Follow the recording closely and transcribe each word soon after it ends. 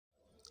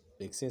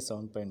Exercise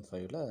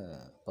 7.5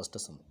 first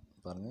sum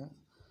பாருங்க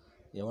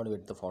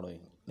evaluate the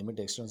following limit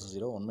x tends to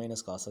 0 1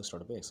 minus cos x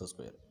divided by x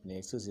square நீ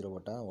x 0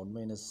 போட்டா 1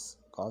 minus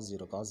cos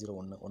 0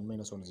 1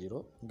 minus 1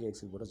 0 இங்கே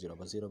x போட்டா 0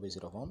 அப்போ 0 by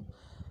 0 form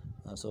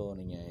so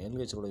நீங்கள்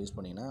LHS கூட use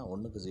பண்ணிங்கன்னா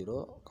 1க்கு 0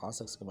 cos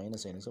x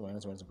minus sin x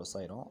minus minus plus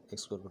ஆயிரும்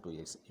x ஸ்கொயருக்கு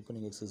 2x இப்போ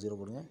நீங்கள் x 0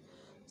 போடுங்க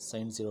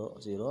sin 0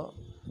 0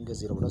 இங்கே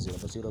 0 போட்டால் 0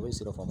 இப்போ 0 by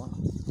 0 ஃபார்மா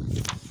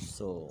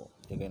ஸோ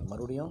again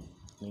மறுபடியும்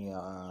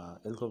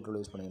நீங்கள் LHS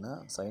யூஸ் பண்ணிங்கன்னா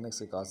sin x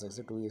cos x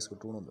 2xக்கு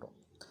 2 வந்துடும்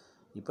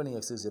இப்போ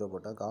நீங்கள் x 0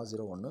 போட்டால் cos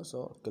 0 1 ஸோ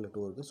கீழே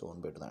 2 இருக்குது ஸோ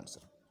 1/2 தான்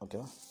ஆன்சர்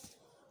ஓகேவா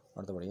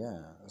அடுத்தபடியாக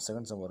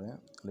செகண்ட் சம் பாருங்க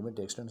limit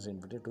extends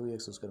infinity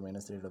 2x square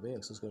minus 3 by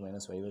X square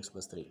minus 5x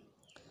plus 3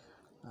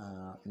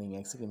 நீங்கள்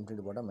எக்ஸுக்கு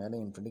இன்ஃபினிட்டி போட்டால் மேலே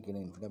இன்ஃபினிட்டி கீழே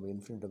இன்ஃபினிட்டி அப்போ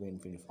இன்ஃபினிட்டி பை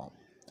இன்ஃபினிட்டி ஃபார்ம்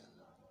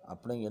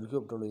அப்படி நீங்கள்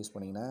எல்கியூப் டூல் யூஸ்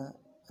பண்ணிங்கன்னா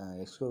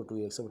X square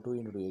 2x 2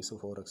 into 2x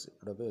 4x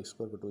by X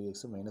ஸ்கொயருக்கு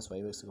 2x மைனஸ்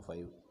 5xக்கு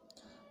 5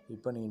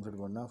 இப்போ நீங்கள்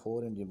இன்ஃபினிட்டி பண்ணால்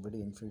 4 into infinity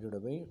infinity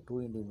by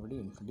 2 into infinity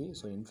infinity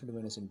so infinity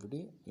minus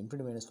infinity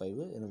infinity minus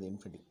 5 என்னது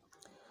infinity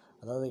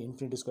அதாவது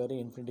infinity square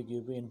infinity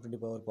cube infinity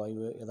power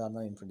 5 எதாக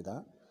இருந்தால் infinity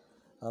தான்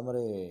அது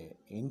மாதிரி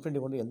இன்ஃபினிட்டி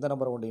கொண்டு எந்த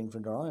நம்பரை கொண்டு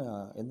இன்ஃபினிட்டாலும்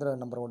எந்த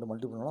நம்பரை கொண்டு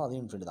மல்டிபிள் பண்ணாலும்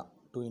அதுவும் இன்ஃபினிட்டி தான்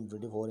 2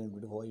 infinity 4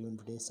 infinity 5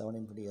 infinity 7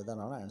 infinity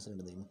எதானாலும் answer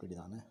என்னது இன்ஃபினிட்டி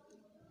தானே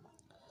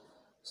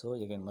ஸோ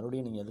எகைன்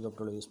மறுபடியும் நீங்கள்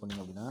ஹெலிகாப்டரில் யூஸ்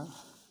பண்ணிங்க அப்படின்னா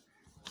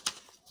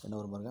என்ன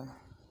வரும் பாருங்க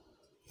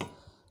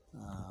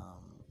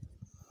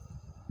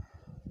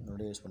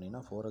மறுபடியும் யூஸ்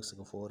பண்ணிங்கன்னா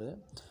 4xக்கு 4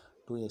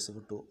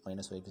 2xக்கு 2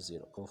 மைனஸ் 5க்கு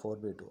 0 அப்போ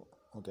 4/2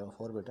 ஓகேவா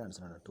 4/2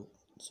 ஆன்சர் 2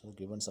 ஸோ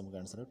கிவன் சம்க்கு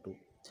ஆன்சர் 2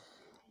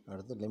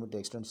 அடுத்து limit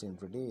extends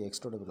infinity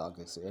எக்ஸ்டோட log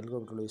x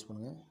எல்கோபிட்டல் use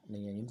பண்ணுங்கள்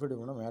நீங்கள் இன்ஃபினிட்டி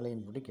பண்ணால் மேலே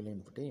இன்ஃபினிட்டி கீழே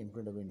infinity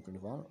infinity by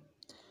infinity form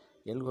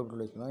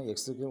எல்கோபிட்டல் use பண்ணால்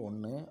எக்ஸுக்கு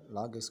 1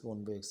 லாக் எக்ஸுக்கு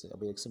 1/x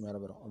அப்போ எக்ஸ் மேலே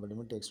வரும் அப்போ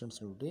லிமிட் எக்ஸ்டென்ஸ்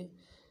இன்ஃபினிட்டி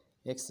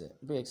எக்ஸ்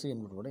இப்போ எக்ஸுக்கு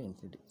இன்ஃபினிட்டி போட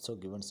infinity so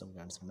given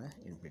சம்க்கு answer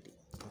infinity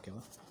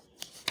ஓகேவா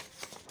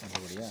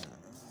அதுபடியாக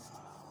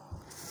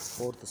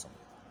fourth some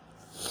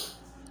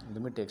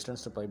limit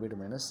extends to π/2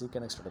 minus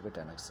சீக்கன் X divide by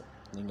tan x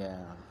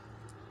நீங்கள்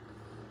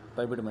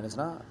π/2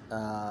 மைனஸ்னால்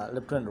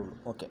லெஃப்ட் ஹேண்ட் ரூல்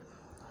ஓகே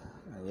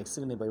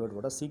எக்ஸுக்கு நீ π/2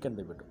 போட்டால் சீக்கன்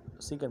π/2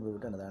 சீக்கன்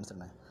π/2 என்னது ஆன்சர்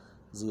என்ன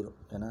 0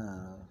 ஏன்னா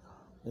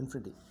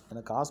இன்ஃபினிட்டி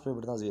ஏன்னா காஸ்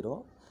π/2 தான் 0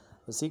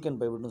 சீக்கன்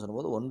π/2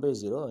 சொல்லும்போது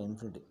 1/0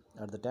 இன்ஃபினிட்டி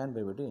அடுத்த tan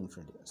π/2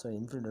 infinity so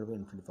infinity by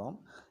infinity form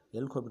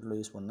எல்கோபிட்டல்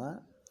use பண்ணால்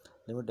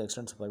லிமிட்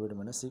எக்ஸ்டென்ஸ் π/2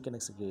 மைனஸ் சீக்கன்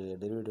எக்ஸுக்கு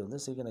டெரிவேட்டிவ்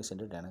வந்து சீக்கன் எக்ஸ்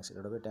இன்ட்டு tan x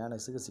இதோட போய் tan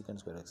xக்கு சீக்கன்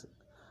ஸ்கொயர் எக்ஸ்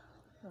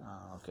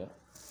ஓகே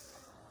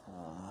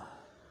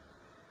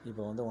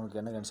இப்போ வந்து உங்களுக்கு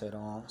என்ன கேன்சல்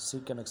ஆயிரும்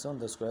சீக்கன் எக்ஸும்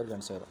இந்த ஸ்கொயர்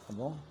கேன்சல் ஆயிரும்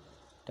அப்போ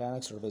tan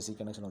x பை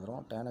சீக்கன் எக்ஸ்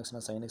வந்துடும் tan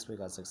xனா sin x by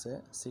cos x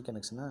சீக்கன்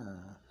எக்ஸ்னா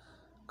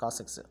cos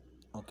x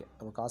ஓகே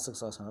அப்போ cos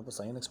x ஆகுனா இப்போ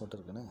sin x மட்டும்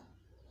இருக்குன்னு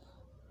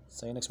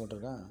sin x மட்டும்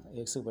இருக்கா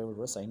எக்ஸுக்கு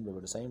π/2 sin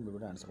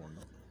π/2 ஆன்சர்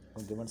 1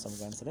 இப்போ கிவன்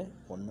சம்க்கு ஆன்சர்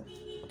 1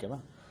 ஓகேவா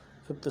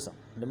fifth some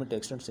limit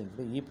extends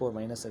infinity e power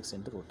minus x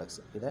into root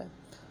X இதை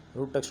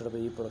ரூட் எக்ஸோட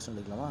போய் e பவர் எக்ஸ்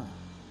எழுதிக்கலாமா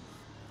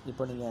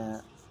இப்போ நீங்கள்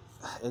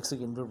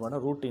எக்ஸுக்கு இன்ஃபினிட்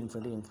பண்ணால் root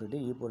infinity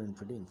e power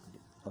infinity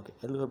okay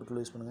எல்கோபிட்டல்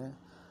use பண்ணுங்கள்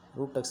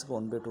ரூட் எக்ஸுக்கு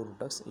 1/2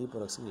 ரூட் எக்ஸ் e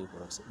பவர் எக்ஸுக்கு e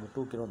பவர் எக்ஸ் இப்போ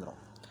 2 கீழே வந்துடும்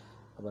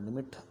அப்போ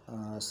limit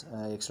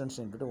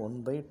extension infinity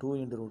 1/2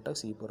 into root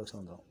X e power X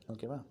வந்துடும்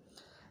ஓகேவா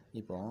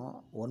இப்போ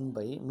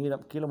 1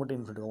 மீதம் கீழே மட்டும்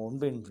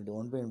இன்ஃபினிட்டி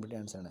 1/∞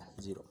 ஆன்சர் என்ன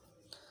 0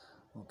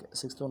 ஓகே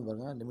சிக்ஸ்த் ஒன்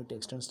பாருங்கள் limit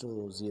extends to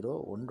 0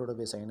 1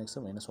 by sin x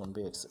minus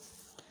 1/x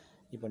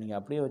இப்போ நீங்கள்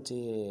அப்படியே வச்சு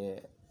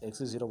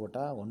எக்ஸு 0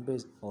 போட்டால்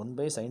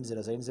 1 sin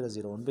 0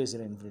 0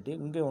 1/0 இன்ஃபினிட்டி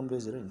இங்கே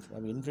 1/0 இன்ஃபினிட்டி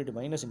அப்போ இன்ஃபினிட்டி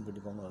மைனஸ்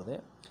இன்ஃபினிட்டி ஃபார்ம் வருது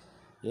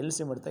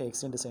எல்சிஎம் எடுத்தால்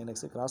x into sin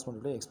x cross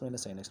பண்ணிட்டு x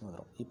மைனஸ் sin x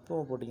வந்துடும் இப்போ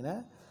போட்டிங்கன்னா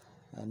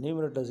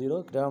நியூமரேட்டர் 0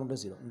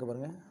 டினாமினேட்டர் 0 இங்கே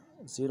பாருங்கள்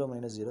 0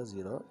 மைனஸ் 0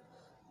 0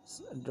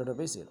 டிவைடட்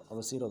பை 0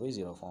 அப்போ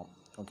 0/0 ஃபார்ம்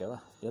ஓகேவா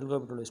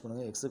எல்கோபிட்டல் யூஸ்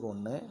பண்ணுங்கள் எக்ஸுக்கு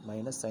 1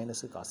 minus sin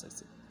x cos x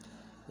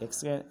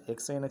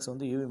X sin x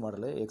வந்து யூவி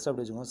மாடலு எக்ஸ்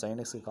அப்படி வச்சுக்கோங்க sin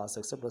x cos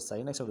x plus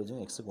sin x அப்படி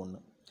வச்சுக்கோங்க எக்ஸுக்கு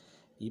 1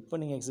 இப்போ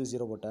நீங்கள் எக்ஸுக்கு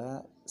 0 போட்டால்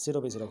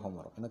 0/0 ஃபார்ம்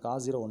வரும் ஏன்னா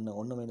cos 0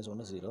 1 மைனஸ்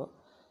 1 0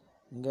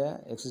 இங்கே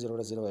x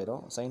 0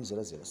 ஆயிரும் sin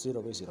 0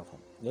 0/0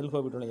 ஃபார்ம்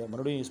எல்கோபிட்டல்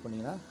மறுபடியும் யூஸ்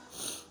பண்ணிங்கன்னா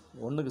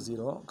 1க்கு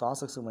 0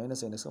 cos x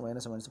minus sin x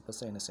minus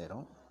plus sin x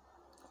ஆயிரும்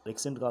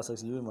x into cos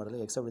x UV model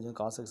x அப்படி வச்சுக்கோங்க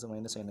cos x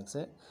minus sin x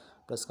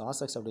plus cos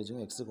x அப்படி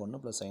வச்சுக்கோங்க எக்ஸுக்கு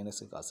 1 plus sin x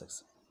cos x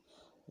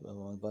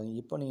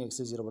இப்போ நீங்கள் x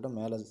 0 போட்டால்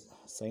மேலே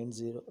sin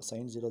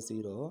 0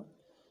 0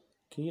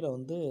 கீழே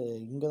வந்து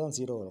இங்கே தான்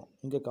 0 வரும்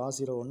இங்கே cos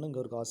 0 1 இங்கே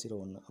ஒரு cos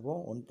 0 1 அப்போ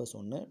 1 +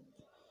 1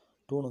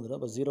 2 வந்துடும்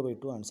அப்போ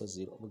 0/2 ஆன்சர்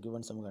 0 இப்போ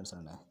கிவன் சம்க்கு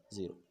ஆன்சர் என்ன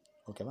 0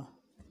 ஓகேவா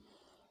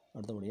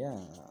அடுத்தபடியாக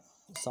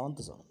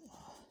seventh some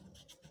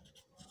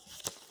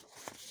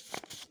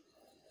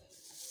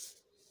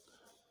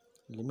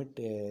limit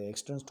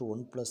extends to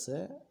 1 +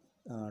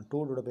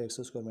 2 by x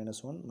square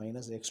minus 1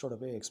 minus எக்ஸோட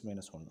பை x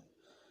மைனஸ் 1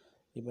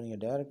 இப்போ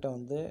நீங்கள் டேரெக்டாக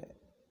வந்து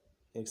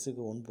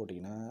எக்ஸுக்கு 1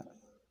 போட்டிங்கன்னா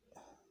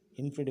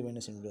இன்ஃபினிட்டி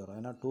மைனஸ் இன்ஃபினிட்டி வரும்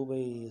ஏன்னா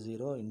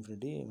 2/0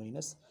 இன்ஃபினிட்டி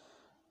மைனஸ்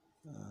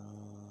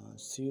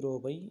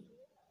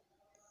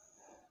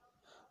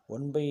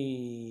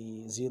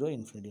 1/0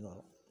 இன்ஃபினிட்டின்னு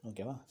வரும்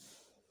ஓகேவா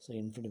so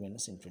infinity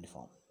minus infinity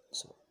form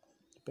so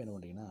இப்போ என்ன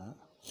பண்ணிங்கன்னா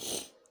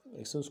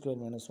x² -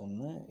 1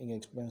 இங்கே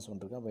x - 1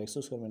 இருக்குது அப்போ x²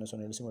 -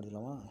 1 எல்சிஎம்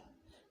எடுத்துக்கலாமா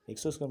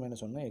எக்ஸ் ஸ்கொயர்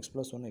மைனஸ் ஒன்னா X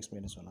plus one X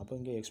minus one. அப்போ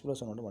இங்கே எக்ஸ்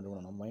ப்ளஸ் ஒன் மட்டும்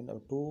பண்ணணும்.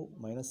 2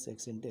 minus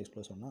X into X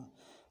plus ஒன்னா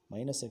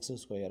minus X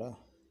ஸ்கொயரா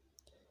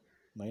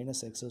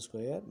minus X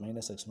square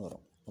minus எக்ஸ்னு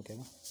வரும்.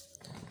 ஓகேவா?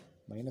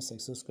 மைனஸ்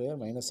எக்ஸ் ஸ்கொயர்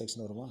மைனஸ்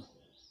எக்ஸ்னு வருமா?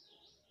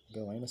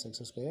 Okay, minus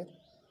X square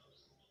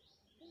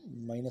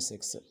minus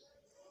x.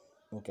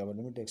 Okay, அப்போ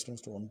limit X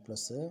tends to 1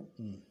 plus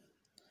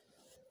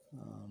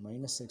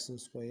minus X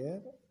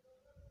square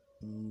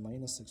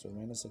minus X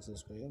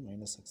square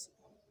minus X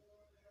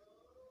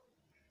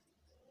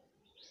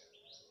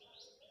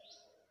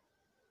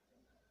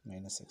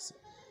minus X.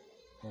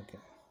 Okay,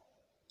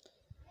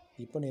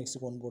 இப்போ நீ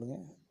எக்ஸுக்கு 1 போடுங்க.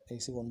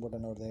 எக்ஸுக்கு 1 போட்டால்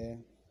என்ன வருது?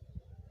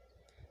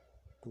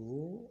 2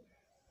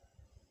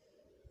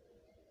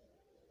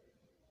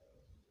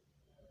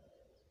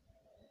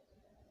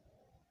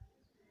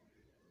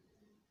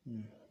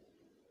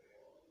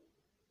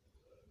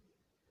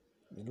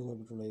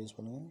 எல்ஹோபிட்டலில் யூஸ்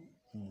பண்ணுங்கள்.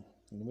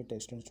 Limit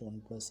X tends to 1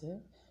 plus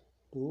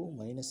 2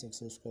 minus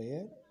X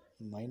square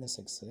minus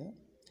x.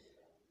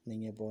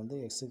 நீங்கள் இப்போ வந்து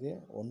எக்ஸுக்கு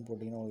 1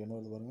 போட்டிங்கன்னா உங்களுக்கு என்ன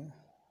வருது பாருங்கள்?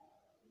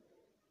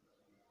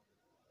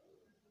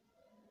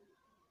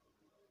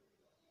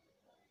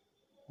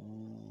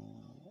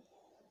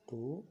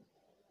 2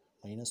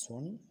 மைனஸ்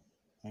 1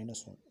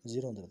 மைனஸ் 1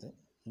 0 வந்துடுது.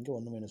 இங்கே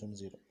 1 மைனஸ் 1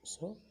 0.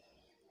 ஸோ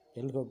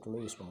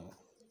எல்ஹோபிட்டலில் யூஸ் பண்ணுங்கள்.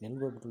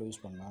 எல்ஹோபிட்டலில்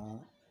யூஸ் பண்ணால்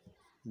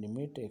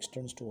limit X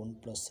tends to 1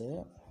 plus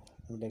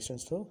limit X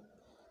tends to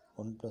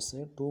 1 plus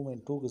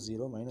 2க்கு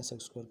 0 மைனஸ்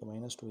எக்ஸ் ஸ்கொயருக்கு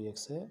மைனஸ்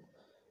 2எக்ஸு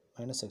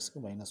மைனஸ் எக்ஸுக்கு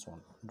மைனஸ்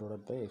 1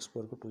 டிவைட் பை எக்ஸ்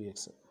ஸ்கொயருக்கு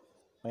 2எக்ஸு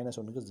மைனஸ்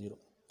 1க்கு 0.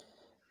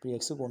 இப்போ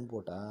எக்ஸுக்கு 1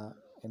 போட்டால்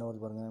என்ன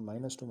வருது பாருங்கள்?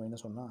 Minus 2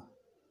 minus 1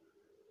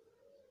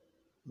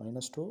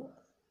 minus 2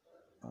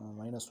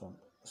 minus 1.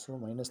 So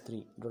minus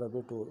 3 divide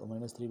by 2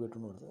 minus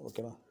 3/2ன்னு வருது.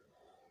 ஓகேவா?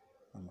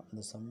 ஆமாம்,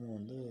 இந்த சம்மு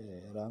வந்து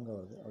ராங்காக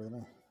வருது.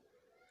 அதுதானே?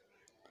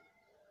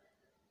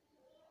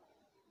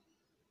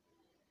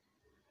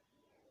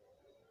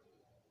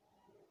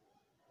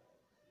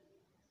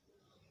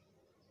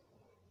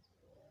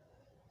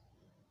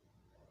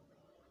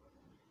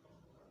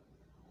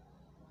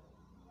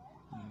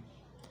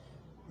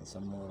 இந்த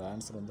சம்மோட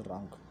ஆன்சர் வந்து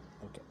ராங்.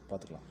 ஓகே,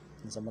 பார்த்துக்கலாம்.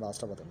 இந்த சம்ம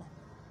லாஸ்ட்டாக பார்த்துக்கலாம்.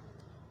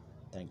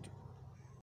 தேங்க்யூ.